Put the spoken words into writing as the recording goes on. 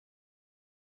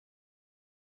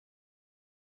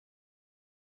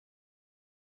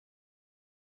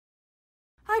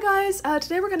Hi guys,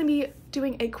 today we're going to be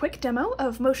doing a quick demo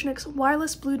of Motionics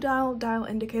wireless BlueDial dial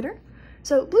indicator.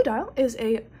 So BlueDial is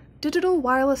a digital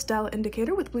wireless dial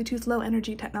indicator with Bluetooth low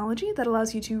energy technology that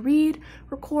allows you to read,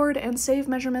 record, and save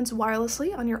measurements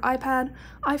wirelessly on your iPad,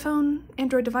 iPhone,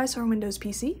 Android device, or Windows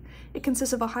PC. It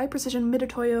consists of a high precision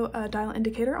Mitutoyo dial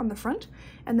indicator on the front,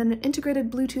 and then an integrated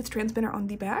Bluetooth transmitter on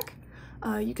the back.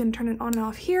 You can turn it on and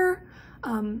off here.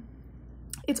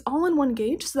 It's all in one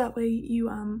gauge, so that way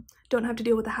you don't have to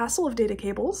deal with the hassle of data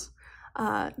cables.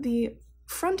 The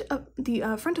front of the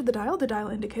dial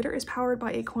indicator, is powered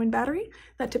by a coin battery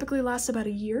that typically lasts about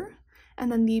a year,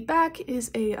 and then the back is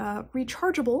a has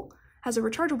a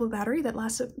rechargeable battery that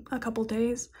lasts a couple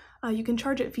days. You can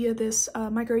charge it via this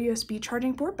micro USB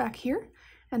charging port back here,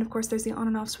 and of course there's the on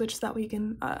and off switch, so that way you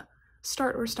can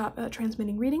start or stop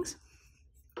transmitting readings.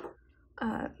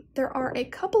 There are a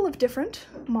couple of different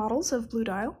models of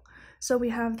BlueDial. So we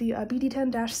have the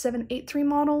BD10-783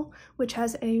 model, which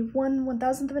has a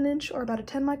 1/1000th of an inch, or about a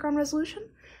 10 micron resolution,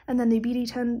 and then the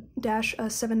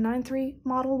BD10-793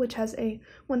 model, which has a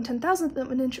 1/10,000th of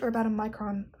an inch, or about a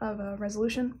micron of a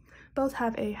resolution. Both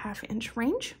have a 1/2 inch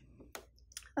range,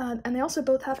 and they also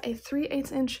both have a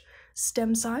 3/8 inch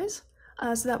stem size,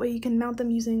 so that way you can mount them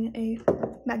using a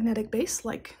magnetic base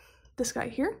like this guy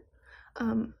here.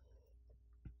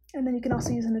 And then you can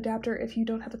also use an adapter if you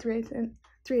don't have a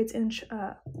 3/8 inch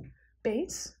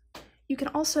base. You can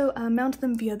also mount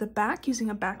them via the back using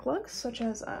a backlug, such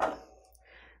as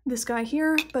this guy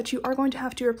here, but you are going to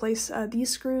have to replace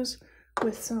these screws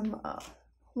with some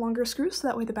longer screws, so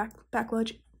that way the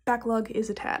backlug is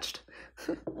attached.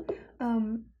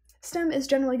 Stem is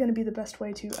generally going to be the best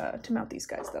way to mount these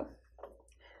guys, though.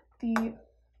 They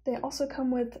also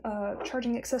come with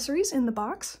charging accessories in the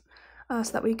box.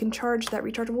 So that way you can charge that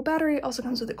rechargeable battery. It also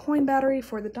comes with a coin battery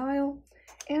for the dial.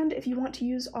 And if you want to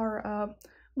use our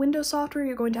Windows software,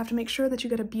 you're going to have to make sure that you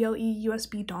get a BLE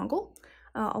USB dongle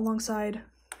alongside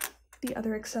the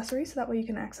other accessories, so that way you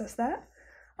can access that.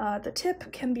 The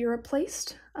tip can be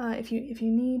replaced if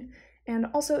you need. And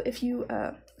also, if you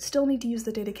still need to use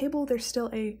the data cable, there's still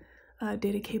a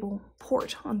data cable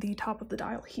port on the top of the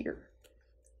dial here.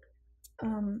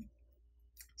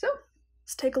 So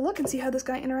let's take a look and see how this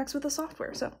guy interacts with the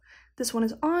software. So this one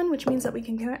is on, which means that we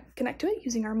can connect to it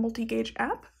using our multi-gauge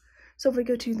app. So if we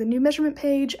go to the new measurement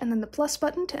page and then the plus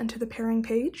button to enter the pairing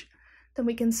page, then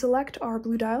we can select our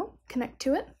BlueDial, connect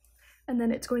to it, and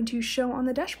then it's going to show on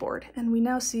the dashboard. And we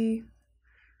now see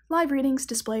live readings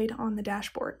displayed on the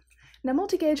dashboard. Now,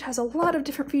 multi-gauge has a lot of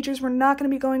different features we're not going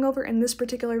to be going over in this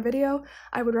particular video.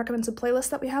 I would recommend some playlists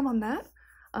that we have on that,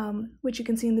 which you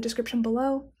can see in the description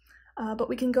below. But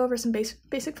we can go over some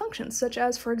basic functions, such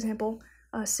as, for example,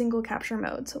 single capture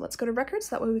mode. So let's go to records,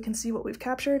 that way we can see what we've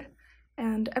captured.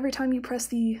 And every time you press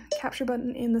the capture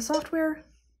button in the software,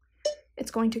 it's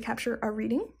going to capture a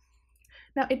reading.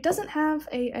 Now, it doesn't have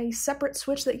a separate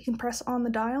switch that you can press on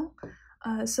the dial,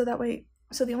 so the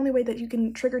only way that you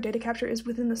can trigger data capture is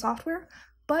within the software.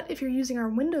 But if you're using our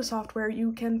Windows software,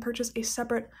 you can purchase a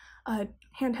separate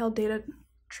handheld data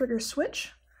trigger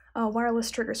switch, wireless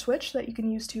trigger switch that you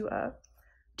can use to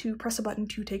press a button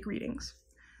to take readings.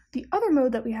 The other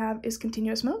mode that we have is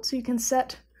continuous mode, so you can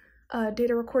set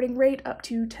data recording rate up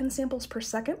to 10 samples per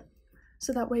second,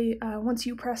 so that way once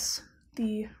you press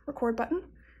the record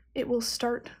button, it will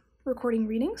start recording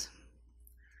readings,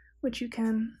 which you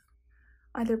can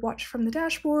either watch from the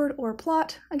dashboard or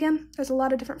plot. Again, there's a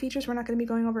lot of different features we're not going to be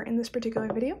going over in this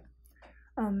particular video.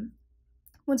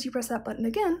 Once you press that button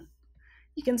again,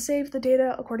 you can save the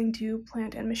data according to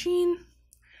plant and machine,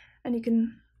 and you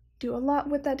can do a lot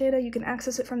with that data. You can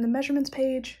access it from the measurements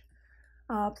page,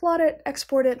 plot it,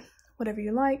 export it, whatever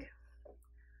you like.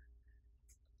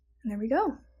 And there we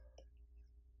go.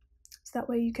 So that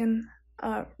way you can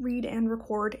read and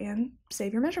record and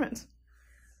save your measurements.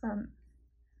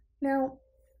 Now,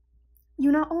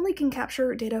 you not only can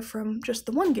capture data from just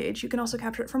the one gauge, you can also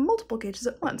capture it from multiple gauges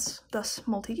at once, thus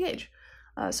multi-gauge.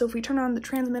 So if we turn on the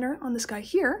transmitter on this guy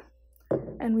here,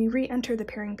 and we re-enter the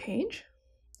pairing page,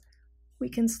 we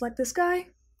can select this guy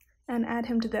and add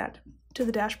him to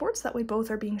the dashboard, so that way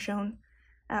both are being shown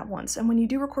at once. And when you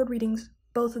do record readings,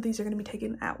 both of these are going to be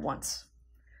taken at once.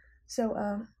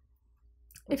 So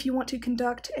if you want to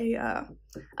conduct a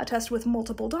test with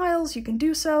multiple dials, you can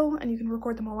do so, and you can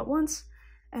record them all at once.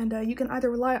 And you can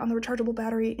either rely on the rechargeable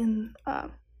battery in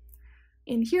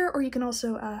here, or you can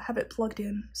also have it plugged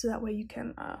in, so that way you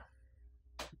can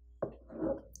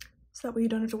you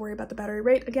don't have to worry about the battery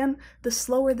rate. Again, the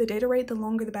slower the data rate, the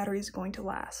longer the battery is going to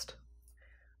last.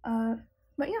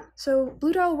 But yeah, so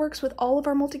BlueDial works with all of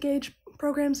our multi-gauge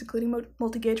programs, including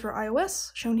multi-gauge for iOS,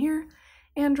 shown here,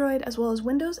 Android, as well as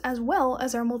Windows, as well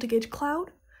as our Multigauge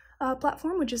Cloud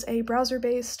platform, which is a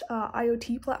browser-based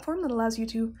IoT platform that allows you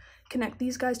to connect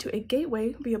these guys to a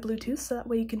gateway via Bluetooth, so that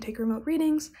way you can take remote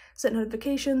readings, set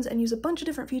notifications, and use a bunch of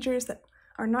different features that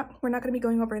we're not going to be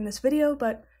going over in this video,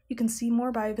 but you can see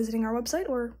more by visiting our website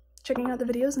or checking out the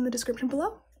videos in the description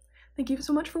below. Thank you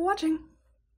so much for watching!